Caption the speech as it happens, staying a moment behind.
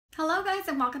Hello guys,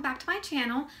 and welcome back to my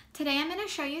channel. Today I'm going to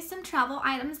show you some travel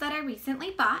items that I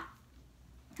recently bought.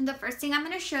 The first thing I'm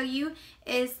going to show you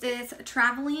is this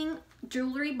traveling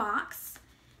jewelry box.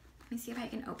 Let me see if I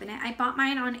can open it. I bought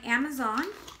mine on Amazon.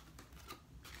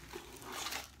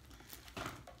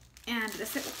 And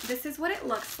this is what it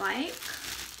looks like.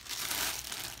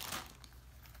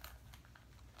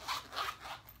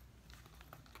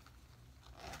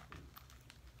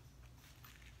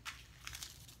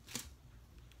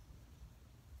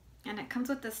 And it comes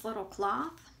with this little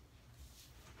cloth.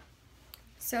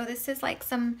 So this is like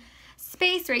some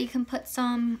space where you can put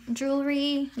some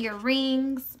jewelry, your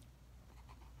rings.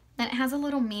 Then it has a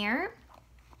little mirror.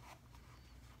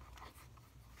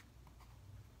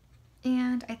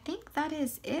 And I think that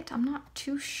is it. I'm not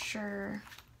too sure.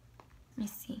 Let me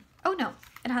see. Oh no,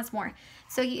 it has more.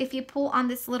 So if you pull on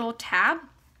this little tab,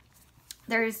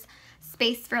 there's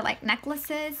space for like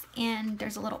necklaces, and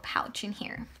there's a little pouch in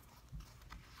here.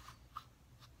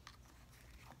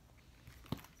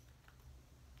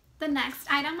 The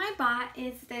next item I bought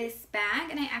is this bag,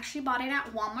 and I actually bought it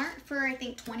at Walmart for I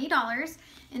think $20,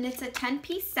 and it's a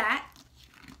 10-piece set.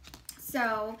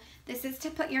 So this is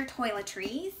to put your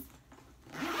toiletries.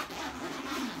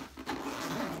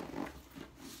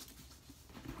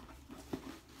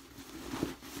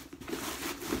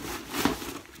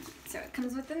 So it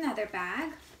comes with another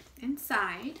bag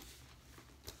inside.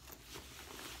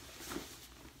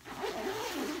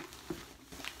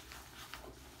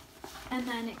 And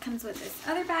then it comes with this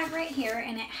other bag right here,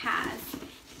 and it has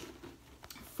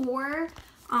 4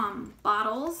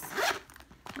 bottles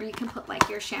where you can put like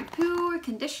your shampoo,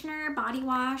 conditioner, body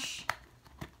wash.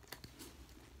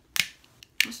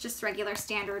 It's just regular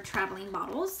standard traveling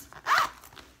bottles.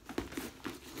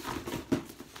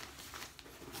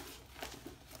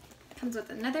 Comes with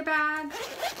another bag.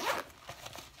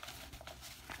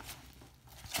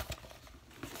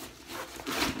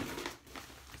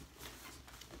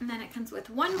 And then it comes with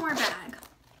one more bag.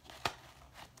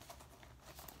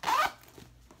 And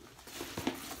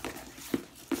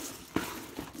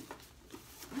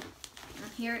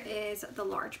here is the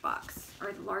large box,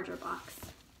 or the larger box.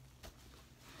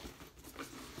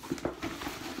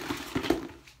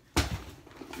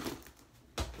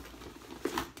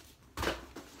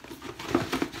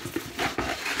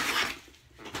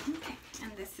 Okay,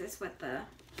 and this is what the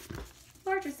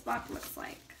largest box looks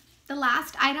like. The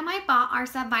last item I bought are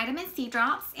some vitamin C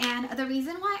drops, and the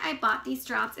reason why I bought these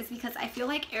drops is because I feel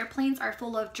like airplanes are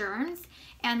full of germs,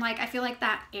 and like I feel like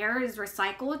that air is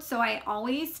recycled, so I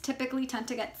always typically tend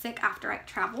to get sick after I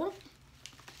travel.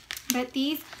 But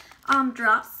these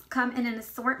drops come in an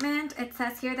assortment. It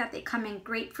says here that they come in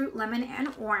grapefruit, lemon,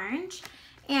 and orange,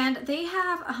 and they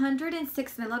have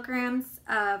 106 milligrams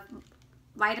of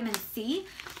vitamin C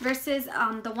versus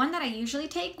the one that I usually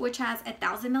take, which has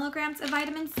 1,000 milligrams of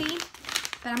vitamin C.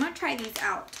 But I'm gonna try these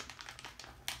out.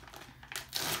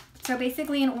 So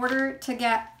basically, in order to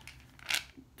get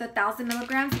the 1,000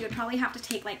 milligrams, you would probably have to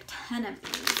take like 10 of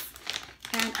these.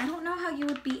 And I don't know how you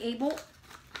would be able.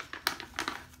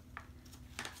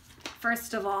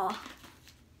 First of all,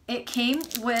 it came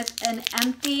with an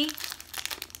empty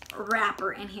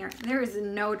wrapper in here. There is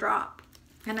no drop.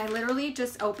 And I literally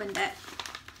just opened it.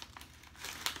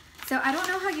 So I don't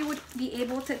know how you would be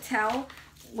able to tell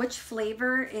which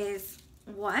flavor is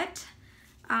what.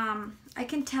 I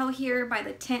can tell here by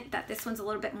the tint that this one's a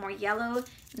little bit more yellow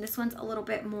and this one's a little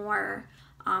bit more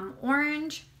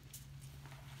orange.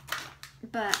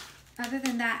 But other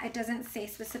than that, it doesn't say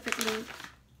specifically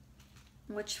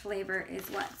which flavor is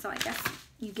what. So I guess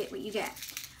you get what you get.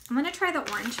 I'm gonna try the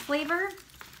orange flavor.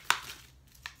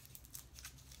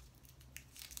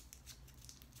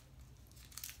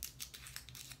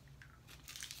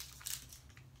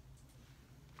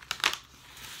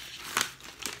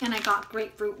 And I got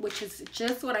grapefruit, which is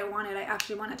just what I wanted. I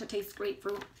actually wanted to taste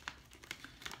grapefruit.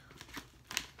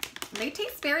 They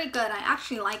taste very good. I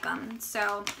actually like them.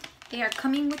 So they are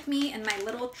coming with me in my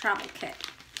little travel kit.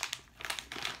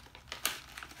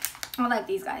 I like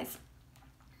these guys.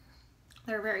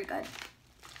 They're very good.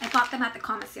 I bought them at the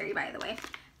commissary, by the way,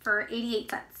 for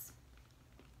 88 cents.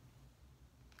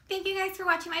 Thank you guys for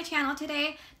watching my channel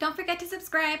today. Don't forget to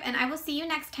subscribe, and I will see you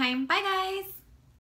next time. Bye, guys.